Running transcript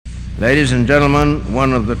Ladies and gentlemen,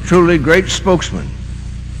 one of the truly great spokesmen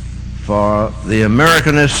for the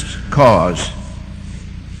Americanist cause,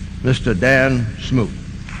 Mr. Dan Smoot.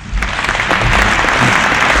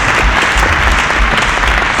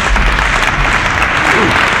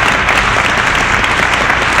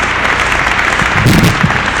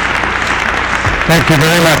 Thank you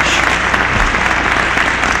very much.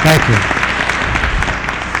 Thank you.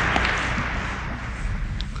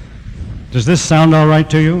 Does this sound all right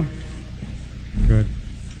to you? Good.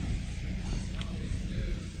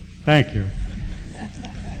 Thank you.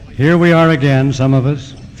 Here we are again, some of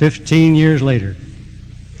us, 15 years later.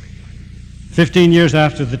 15 years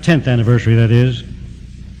after the 10th anniversary, that is.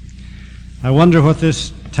 I wonder what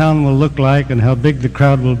this town will look like and how big the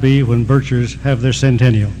crowd will be when Birchers have their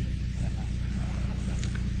centennial.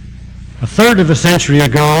 A third of a century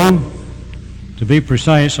ago, to be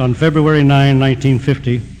precise, on February 9,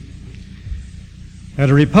 1950, at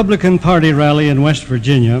a Republican Party rally in West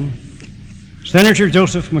Virginia, Senator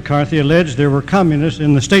Joseph McCarthy alleged there were communists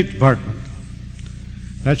in the State Department.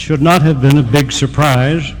 That should not have been a big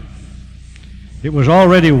surprise. It was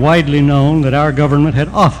already widely known that our government had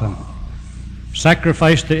often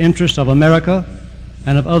sacrificed the interests of America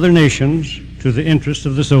and of other nations to the interests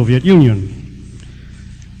of the Soviet Union.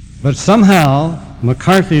 But somehow,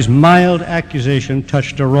 McCarthy's mild accusation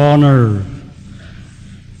touched a raw nerve.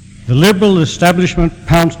 The liberal establishment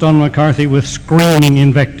pounced on McCarthy with screaming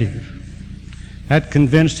invective. That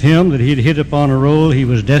convinced him that he'd hit upon a role he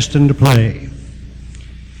was destined to play.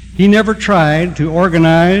 He never tried to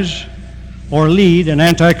organize or lead an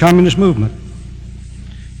anti-communist movement.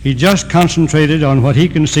 He just concentrated on what he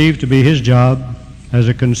conceived to be his job as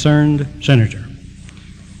a concerned senator.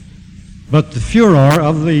 But the furor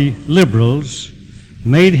of the liberals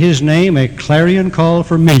made his name a clarion call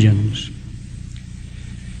for millions.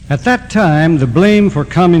 At that time, the blame for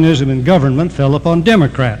communism in government fell upon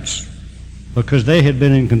Democrats because they had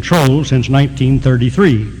been in control since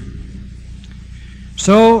 1933.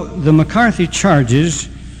 So the McCarthy charges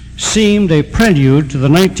seemed a prelude to the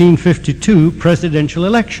 1952 presidential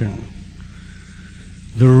election.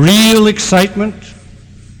 The real excitement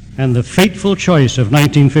and the fateful choice of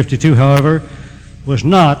 1952, however, was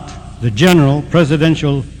not the general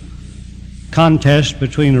presidential contest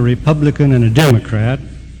between a Republican and a Democrat,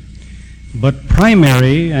 but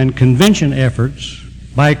primary and convention efforts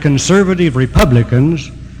by conservative Republicans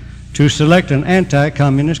to select an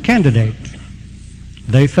anti-communist candidate.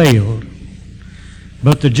 They failed.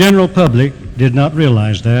 But the general public did not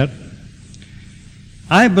realize that.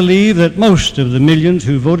 I believe that most of the millions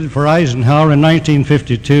who voted for Eisenhower in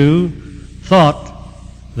 1952 thought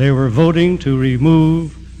they were voting to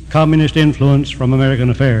remove communist influence from American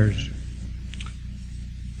affairs.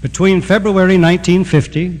 Between February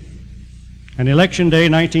 1950 and Election Day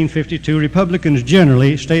 1952, Republicans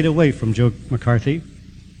generally stayed away from Joe McCarthy.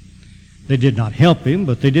 They did not help him,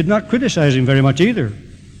 but they did not criticize him very much either.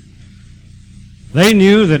 They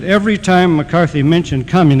knew that every time McCarthy mentioned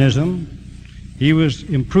communism, he was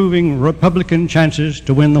improving Republican chances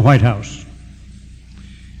to win the White House.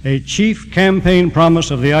 A chief campaign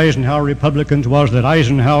promise of the Eisenhower Republicans was that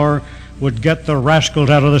Eisenhower would get the rascals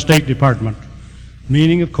out of the State Department,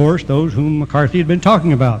 meaning, of course, those whom McCarthy had been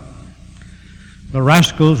talking about. The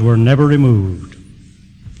rascals were never removed.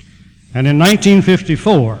 And in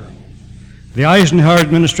 1954, the Eisenhower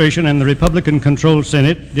administration and the Republican-controlled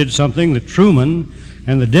Senate did something that Truman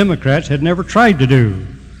and the Democrats had never tried to do.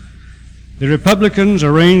 The Republicans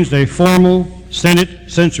arranged a formal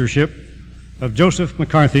Senate censorship of Joseph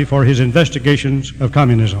McCarthy for his investigations of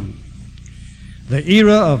communism. The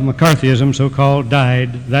era of McCarthyism, so-called,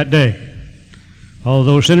 died that day,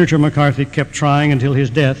 although Senator McCarthy kept trying until his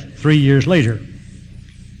death 3 years later.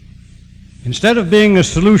 Instead of being a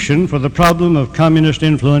solution for the problem of communist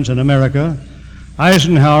influence in America,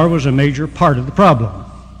 Eisenhower was a major part of the problem.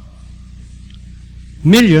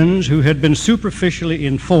 Millions who had been superficially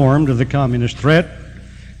informed of the communist threat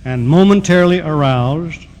and momentarily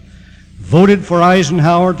aroused voted for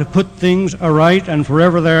Eisenhower to put things aright and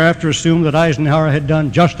forever thereafter assumed that Eisenhower had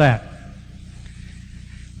done just that.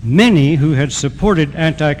 Many who had supported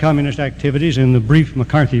anti-communist activities in the brief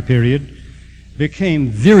McCarthy period became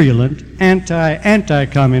virulent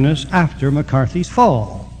anti-communists after McCarthy's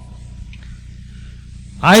fall.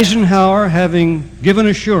 Eisenhower, having given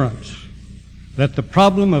assurance that the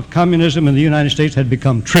problem of communism in the United States had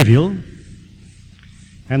become trivial,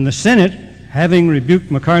 and the Senate, having rebuked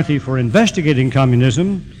McCarthy for investigating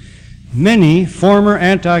communism, many former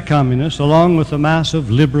anti-communists, along with a mass of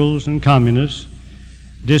liberals and communists,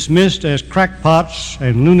 dismissed as crackpots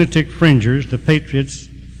and lunatic fringers the patriots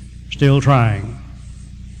still trying.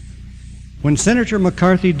 When Senator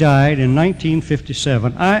McCarthy died in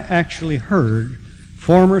 1957, I actually heard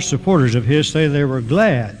former supporters of his say they were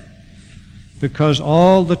glad because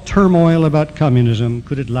all the turmoil about communism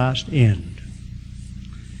could at last end.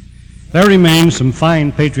 There remain some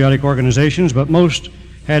fine patriotic organizations, but most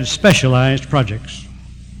had specialized projects.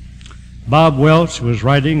 Bob Welch was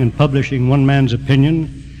writing and publishing one man's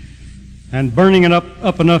opinion and burning it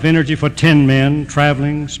up enough energy for 10 men,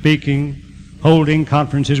 traveling, speaking, holding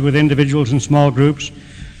conferences with individuals and small groups,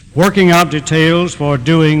 working out details for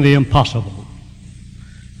doing the impossible,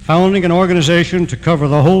 founding an organization to cover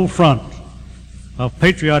the whole front of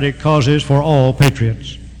patriotic causes for all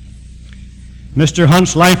patriots. Mr.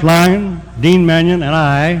 Hunt's Lifeline, Dean Mannion, and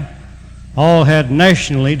I all had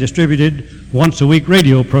nationally distributed once-a-week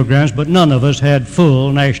radio programs, but none of us had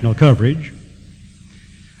full national coverage.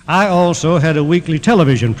 I also had a weekly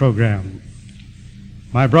television program.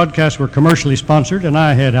 My broadcasts were commercially sponsored, and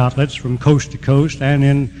I had outlets from coast to coast and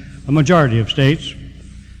in a majority of states.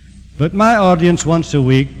 But my audience once a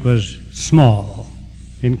week was small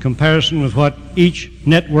in comparison with what each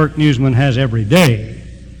network newsman has every day.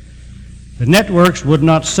 The networks would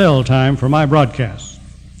not sell time for my broadcasts.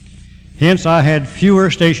 Hence, I had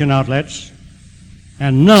fewer station outlets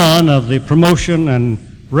and none of the promotion and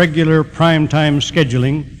regular primetime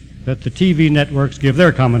scheduling that the TV networks give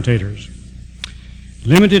their commentators.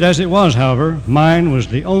 Limited as it was, however, mine was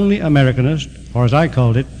the only Americanist, or as I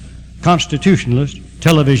called it, Constitutionalist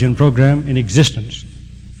television program in existence.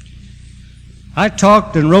 I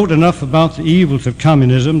talked and wrote enough about the evils of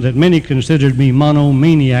communism that many considered me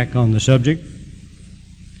monomaniac on the subject.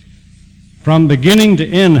 From beginning to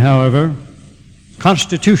end, however,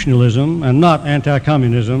 constitutionalism and not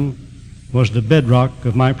anti-communism was the bedrock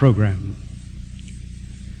of my program.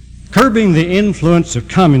 Curbing the influence of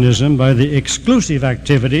communism by the exclusive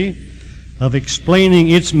activity of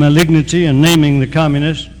explaining its malignity and naming the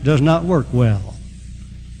communists does not work well.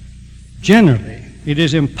 Generally, it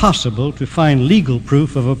is impossible to find legal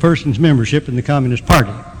proof of a person's membership in the Communist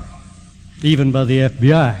Party, even by the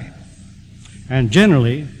FBI. And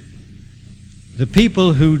generally, the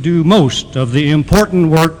people who do most of the important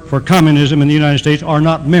work for communism in the United States are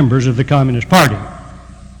not members of the Communist Party.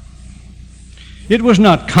 It was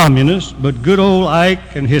not communists, but good old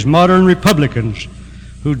Ike and his modern Republicans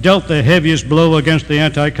who dealt the heaviest blow against the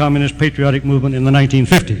anti-communist patriotic movement in the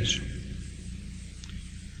 1950s.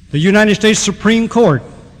 The United States Supreme Court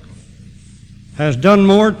has done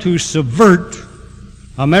more to subvert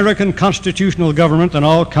American constitutional government than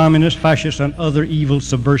all communists, fascists, and other evil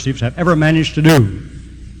subversives have ever managed to do.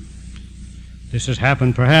 This has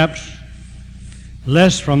happened perhaps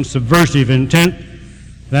less from subversive intent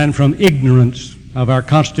than from ignorance of our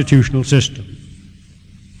constitutional system.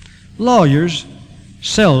 Lawyers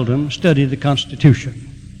seldom study the Constitution,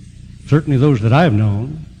 certainly those that I've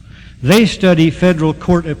known. They study federal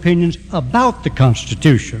court opinions about the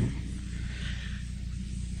Constitution.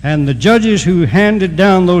 And the judges who handed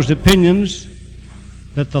down those opinions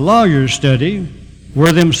that the lawyers study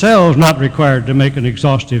were themselves not required to make an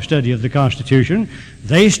exhaustive study of the Constitution.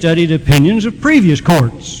 They studied opinions of previous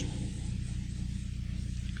courts.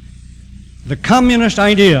 The communist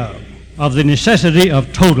idea of the necessity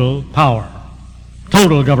of total power,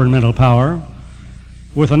 total governmental power,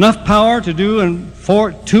 with enough power to do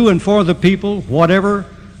to and for the people whatever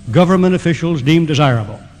government officials deem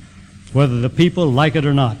desirable, whether the people like it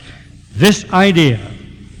or not. This idea,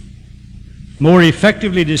 more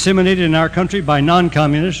effectively disseminated in our country by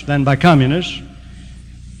non-communists than by communists,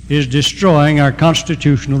 is destroying our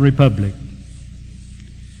constitutional republic.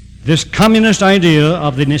 This communist idea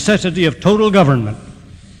of the necessity of total government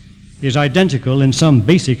is identical in some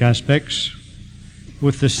basic aspects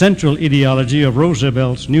with the central ideology of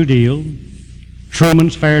Roosevelt's New Deal,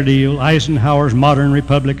 Truman's Fair Deal, Eisenhower's modern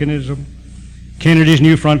republicanism, Kennedy's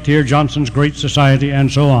New Frontier, Johnson's Great Society,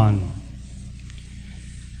 and so on.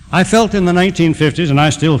 I felt in the 1950s, and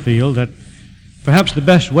I still feel, that perhaps the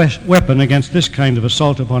best weapon against this kind of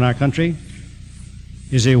assault upon our country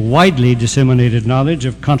is a widely disseminated knowledge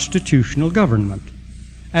of constitutional government,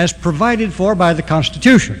 as provided for by the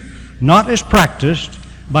Constitution, not as practiced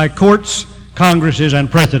by courts, congresses,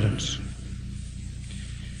 and presidents.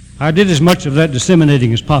 I did as much of that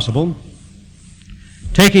disseminating as possible,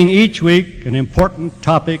 taking each week an important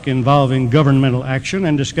topic involving governmental action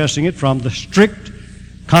and discussing it from the strict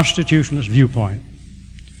constitutionalist viewpoint.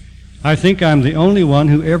 I think I'm the only one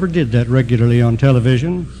who ever did that regularly on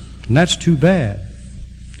television, and that's too bad,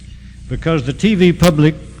 because the TV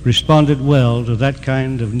public responded well to that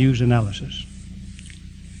kind of news analysis.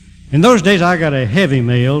 In those days, I got a heavy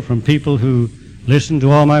mail from people who listened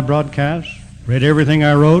to all my broadcasts, read everything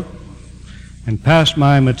I wrote, and passed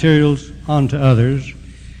my materials on to others,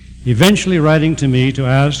 eventually writing to me to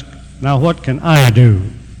ask, now what can I do?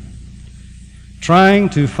 Trying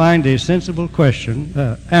to find a sensible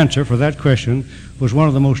answer for that question was one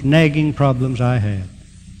of the most nagging problems I had.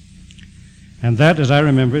 And that, as I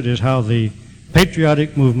remember it, is how the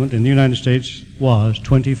patriotic movement in the United States was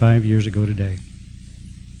 25 years ago today.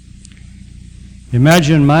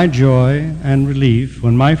 Imagine my joy and relief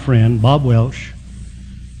when my friend, Bob Welch,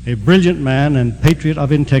 a brilliant man and patriot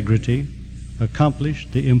of integrity,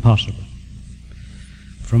 accomplished the impossible.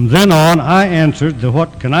 From then on, I answered the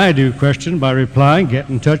what can I do question by replying, get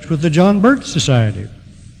in touch with the John Birch Society,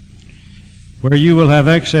 where you will have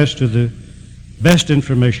access to the best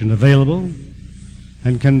information available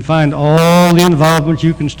and can find all the involvement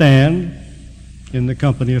you can stand in the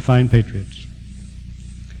company of fine patriots.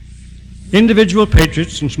 Individual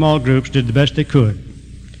patriots and small groups did the best they could,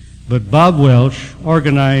 but Bob Welch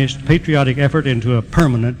organized patriotic effort into a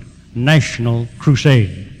permanent national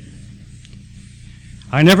crusade.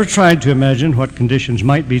 I never tried to imagine what conditions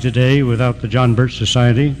might be today without the John Birch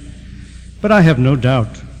Society, but I have no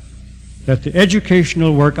doubt that the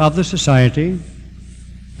educational work of the society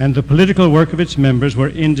and the political work of its members were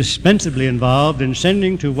indispensably involved in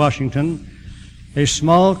sending to Washington a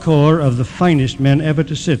small corps of the finest men ever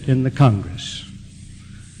to sit in the Congress.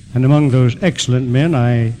 And among those excellent men,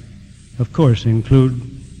 I, of course, include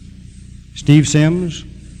Steve Sims,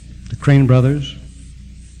 the Crane brothers,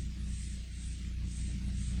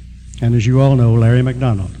 and as you all know, Larry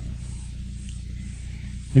McDonald.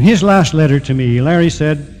 In his last letter to me, Larry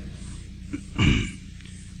said,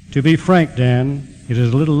 "To be frank, Dan, it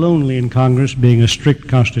is a little lonely in Congress being a strict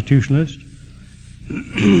constitutionalist,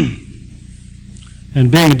 and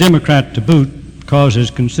being a Democrat to boot causes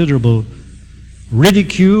considerable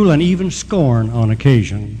ridicule and even scorn on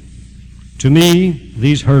occasion. To me,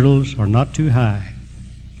 these hurdles are not too high,"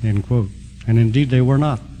 end quote. And indeed they were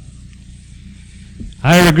not.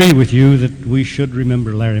 I agree with you that we should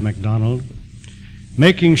remember Larry McDonald,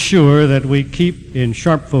 making sure that we keep in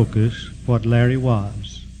sharp focus what Larry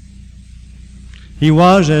was. He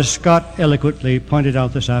was, as Scott eloquently pointed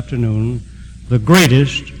out this afternoon, the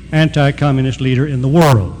greatest anti-communist leader in the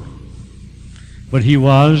world. But he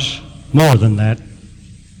was more than that,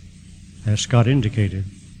 as Scott indicated.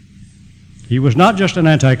 He was not just an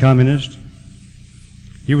anti-communist,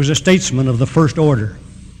 he was a statesman of the first order.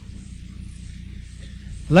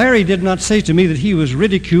 Larry did not say to me that he was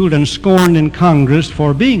ridiculed and scorned in Congress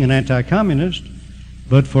for being an anti-communist,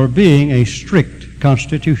 but for being a strict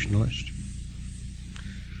constitutionalist.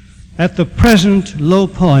 At the present low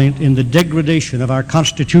point in the degradation of our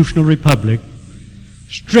constitutional republic,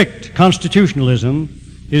 strict constitutionalism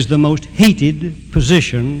is the most hated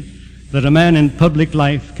position that a man in public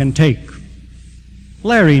life can take.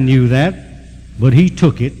 Larry knew that, but he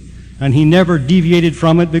took it, and he never deviated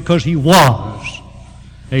from it because he was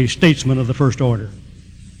a statesman of the first order.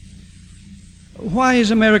 Why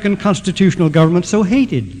is American constitutional government so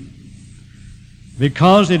hated?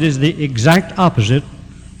 Because it is the exact opposite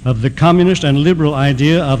of the communist and liberal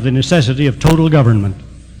idea of the necessity of total government,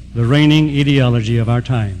 the reigning ideology of our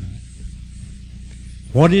time.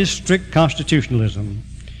 What is strict constitutionalism?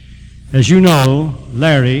 As you know,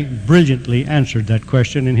 Larry brilliantly answered that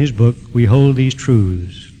question in his book, We Hold These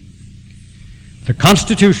Truths. The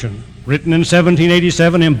Constitution, written in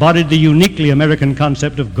 1787, embodied the uniquely American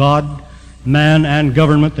concept of God, man, and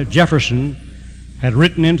government that Jefferson had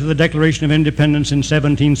written into the Declaration of Independence in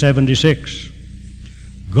 1776.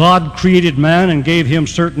 God created man and gave him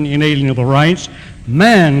certain inalienable rights.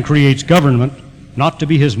 Man creates government, not to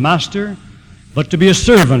be his master, but to be a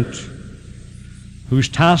servant, whose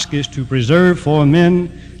task is to preserve for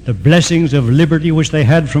men the blessings of liberty which they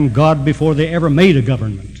had from God before they ever made a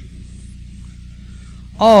government.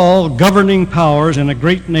 All governing powers in a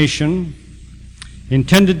great nation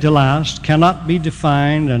intended to last cannot be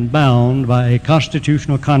defined and bound by a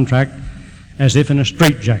constitutional contract as if in a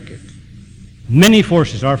straitjacket. Many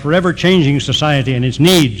forces are forever changing society and its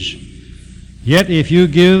needs. Yet if you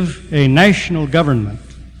give a national government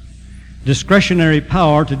discretionary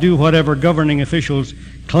power to do whatever governing officials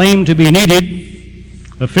claim to be needed,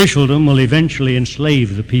 officialdom will eventually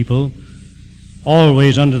enslave the people,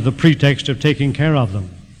 always under the pretext of taking care of them.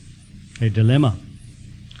 A dilemma.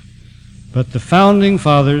 But the Founding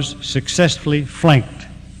Fathers successfully flanked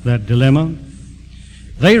that dilemma.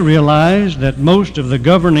 They realized that most of the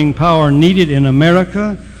governing power needed in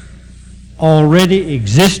America already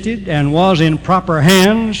existed and was in proper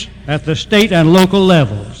hands at the state and local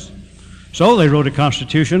levels. So they wrote a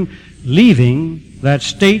constitution leaving that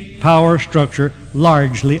state power structure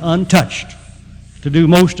largely untouched to do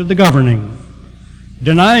most of the governing.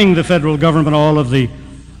 denying the federal government all of the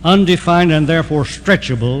undefined and therefore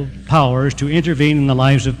stretchable powers to intervene in the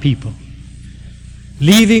lives of people,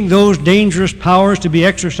 leaving those dangerous powers to be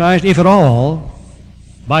exercised, if at all,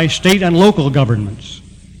 by state and local governments.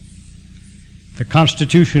 The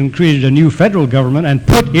Constitution created a new federal government and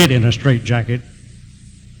put it in a straitjacket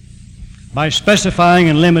by specifying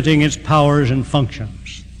and limiting its powers and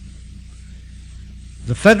functions.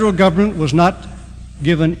 The federal government was not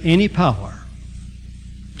given any power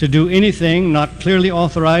to do anything not clearly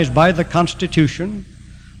authorized by the Constitution,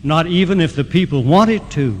 not even if the people wanted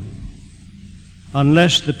to,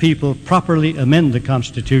 unless the people properly amend the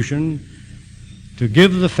Constitution to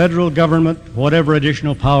give the federal government whatever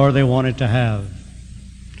additional power they wanted to have.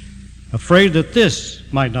 Afraid that this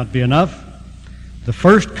might not be enough, the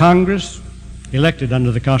first Congress elected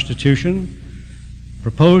under the Constitution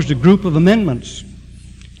proposed a group of amendments,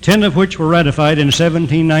 10 of which were ratified in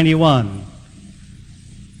 1791.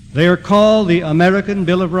 They are called the American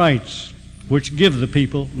Bill of Rights, which give the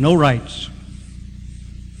people no rights.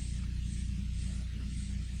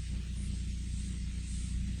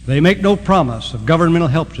 They make no promise of governmental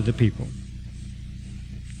help to the people.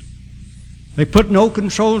 They put no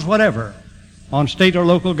controls whatever on state or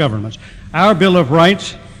local governments. Our Bill of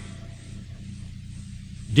Rights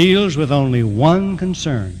deals with only one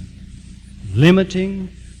concern: limiting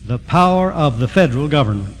the power of the federal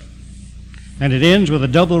government. And it ends with a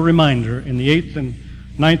double reminder in the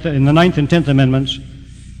Ninth and 10th Amendments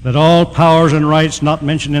that all powers and rights not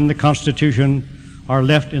mentioned in the Constitution are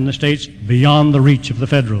left in the states beyond the reach of the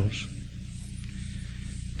federals.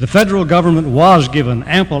 The federal government was given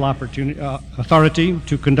ample authority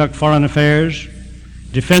to conduct foreign affairs,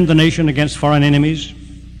 defend the nation against foreign enemies,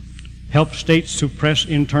 help states suppress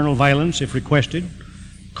internal violence if requested,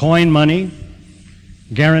 coin money,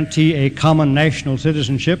 guarantee a common national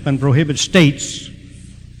citizenship, and prohibit states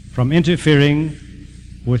from interfering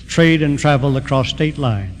with trade and travel across state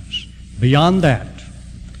lines. Beyond that,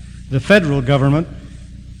 the federal government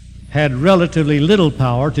had relatively little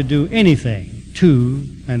power to do anything to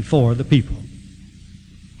and for the people.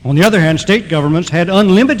 On the other hand, state governments had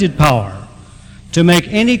unlimited power to make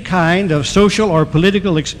any kind of social or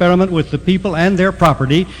political experiment with the people and their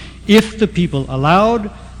property if the people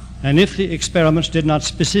allowed and if the experiments did not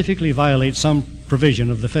specifically violate some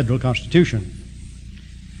provision of the federal Constitution.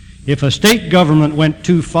 If a state government went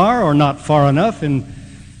too far or not far enough in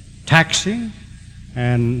taxing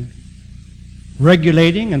and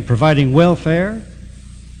regulating and providing welfare,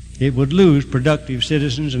 it would lose productive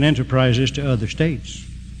citizens and enterprises to other states.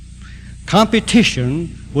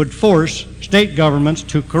 Competition would force state governments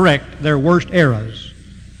to correct their worst errors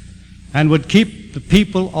and would keep the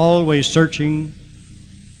people always searching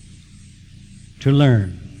to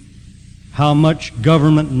learn how much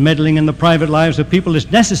government meddling in the private lives of people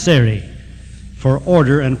is necessary for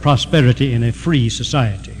order and prosperity in a free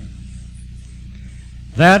society.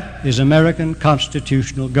 That is American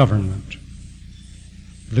constitutional government,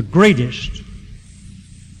 the greatest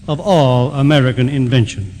of all American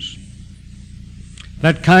inventions.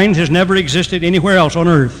 That kind has never existed anywhere else on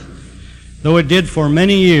earth, though it did for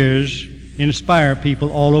many years inspire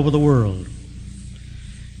people all over the world.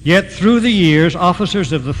 Yet through the years,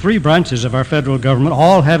 officers of the three branches of our federal government,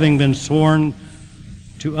 all having been sworn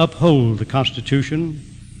to uphold the Constitution,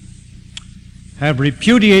 have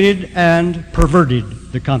repudiated and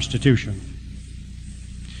perverted the Constitution.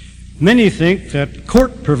 Many think that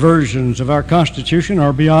court perversions of our Constitution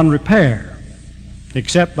are beyond repair,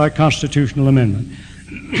 except by constitutional amendment.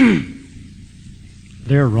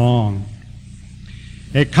 They're wrong.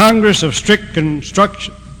 A Congress of strict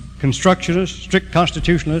constructionists, strict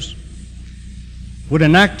constitutionalists, would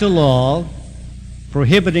enact a law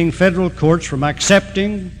prohibiting federal courts from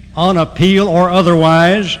accepting, on appeal or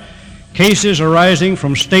otherwise, cases arising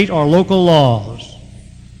from state or local laws.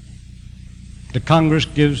 The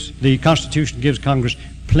Constitution gives Congress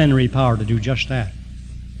plenary power to do just that.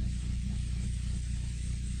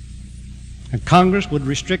 And Congress would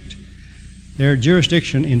restrict their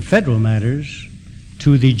jurisdiction in federal matters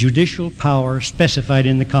to the judicial power specified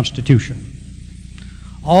in the Constitution.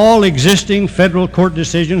 All existing federal court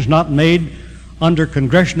decisions not made under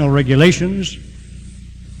congressional regulations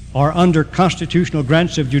or under constitutional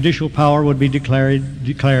grants of judicial power would be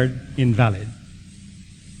declared invalid.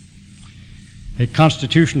 A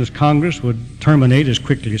constitutionalist Congress would terminate as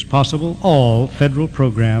quickly as possible all federal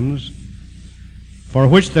programs for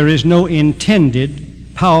which there is no intended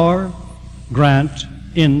power grant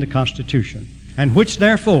in the Constitution, and which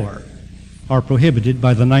therefore are prohibited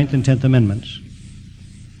by the 9th and 10th Amendments.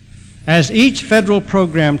 As each federal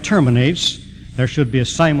program terminates, There should be a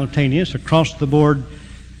simultaneous, across-the-board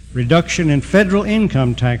reduction in federal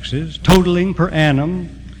income taxes, totaling per annum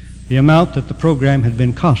the amount that the program had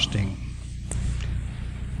been costing.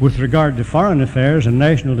 With regard to foreign affairs and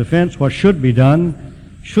national defense, what should be done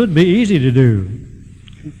should be easy to do.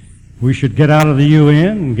 We should get out of the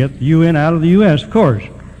UN and get the UN out of the U.S., of course.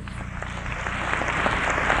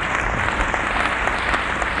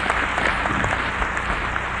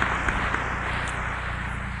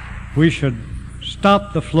 We should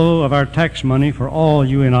stop the flow of our tax money for all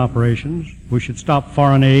UN operations. We should stop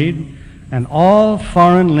foreign aid and all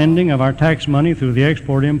foreign lending of our tax money through the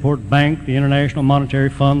Export-Import Bank, the International Monetary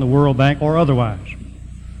Fund, the World Bank, or otherwise.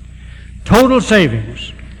 Total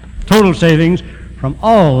savings from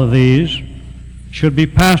all of these should be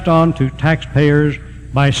passed on to taxpayers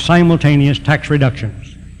by simultaneous tax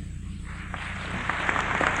reductions.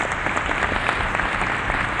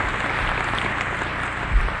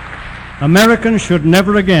 Americans should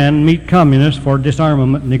never again meet communists for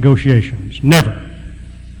disarmament negotiations. Never.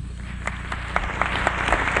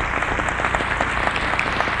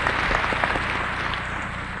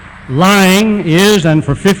 Lying is, and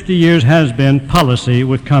for 50 years has been, policy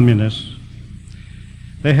with communists.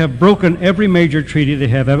 They have broken every major treaty they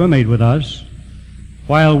have ever made with us,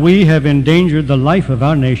 while we have endangered the life of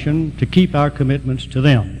our nation to keep our commitments to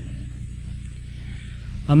them.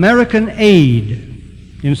 American aid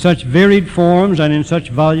in such varied forms and in such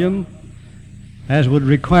volume as would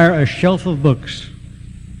require a shelf of books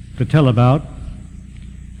to tell about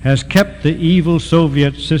has kept the evil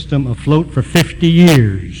Soviet system afloat for 50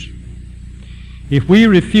 years. If we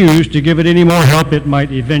refuse to give it any more help, it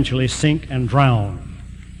might eventually sink and drown.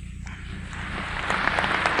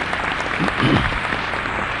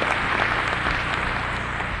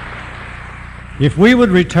 If we would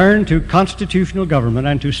return to constitutional government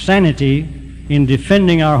and to sanity in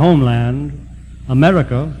defending our homeland,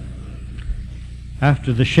 America,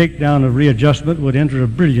 after the shakedown of readjustment, would enter a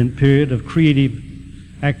brilliant period of creative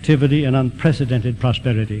activity and unprecedented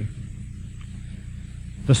prosperity.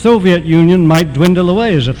 The Soviet Union might dwindle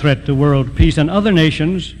away as a threat to world peace, and other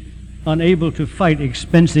nations, unable to fight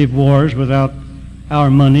expensive wars without our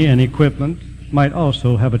money and equipment, might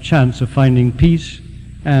also have a chance of finding peace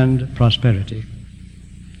and prosperity.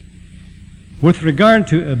 With regard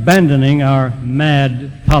to abandoning our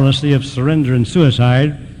mad policy of surrender and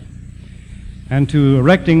suicide, and to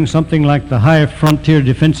erecting something like the high frontier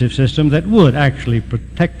defensive system that would actually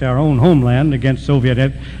protect our own homeland against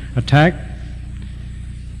Soviet attack,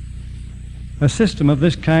 a system of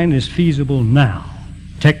this kind is feasible now,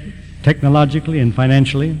 technologically and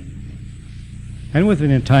financially, and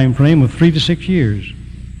within a time frame of 3 to 6 years.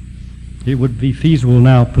 It would be feasible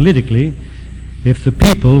now politically if the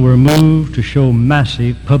people were moved to show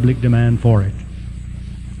massive public demand for it.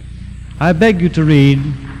 I beg you to read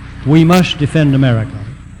 "We Must Defend America"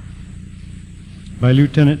 by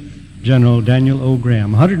Lieutenant General Daniel O.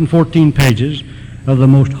 Graham. 114 pages of the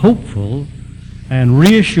most hopeful and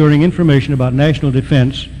reassuring information about national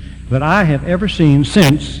defense that I have ever seen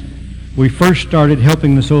since we first started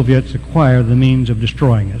helping the Soviets acquire the means of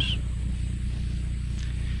destroying us.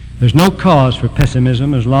 There's no cause for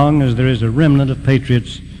pessimism as long as there is a remnant of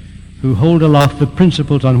patriots who hold aloft the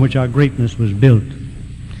principles on which our greatness was built.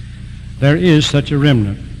 There is such a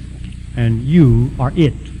remnant, and you are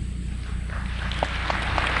it.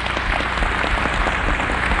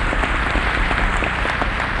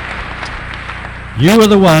 You are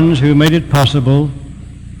the ones who made it possible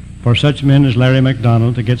for such men as Larry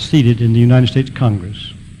McDonald to get seated in the United States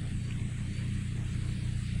Congress.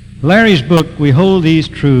 Larry's book, "We Hold These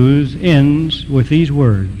Truths," ends with these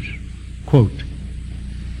words, quote,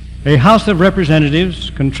 "A House of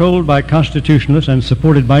Representatives controlled by constitutionalists and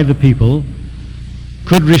supported by the people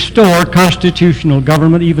could restore constitutional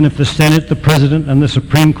government even if the Senate, the President, and the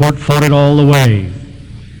Supreme Court fought it all the way.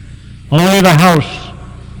 Only the House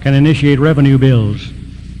can initiate revenue bills.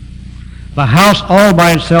 The House all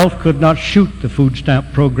by itself could not shoot the food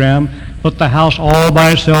stamp program, but the House all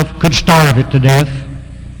by itself could starve it to death."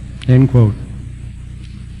 End quote.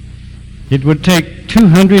 It would take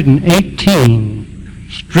 218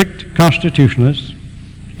 strict constitutionalists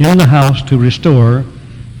in the House to restore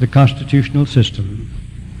the constitutional system.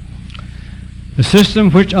 The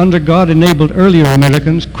system which under God enabled earlier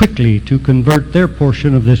Americans quickly to convert their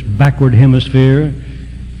portion of this backward hemisphere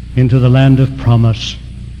into the land of promise,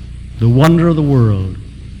 the wonder of the world.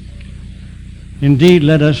 Indeed,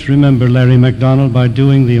 let us remember Larry McDonald by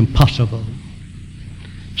doing the impossible,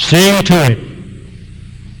 seeing to it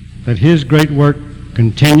that his great work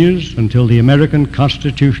continues until the American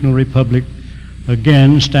Constitutional Republic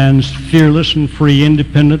again stands fearless and free,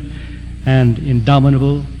 independent, and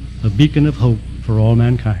indomitable, a beacon of hope for all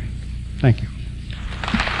mankind. Thank you.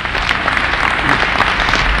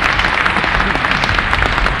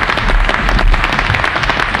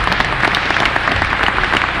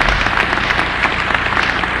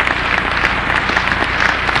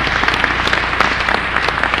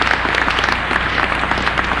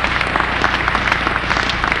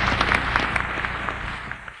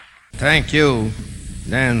 Thank you,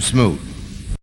 Dan Smoot.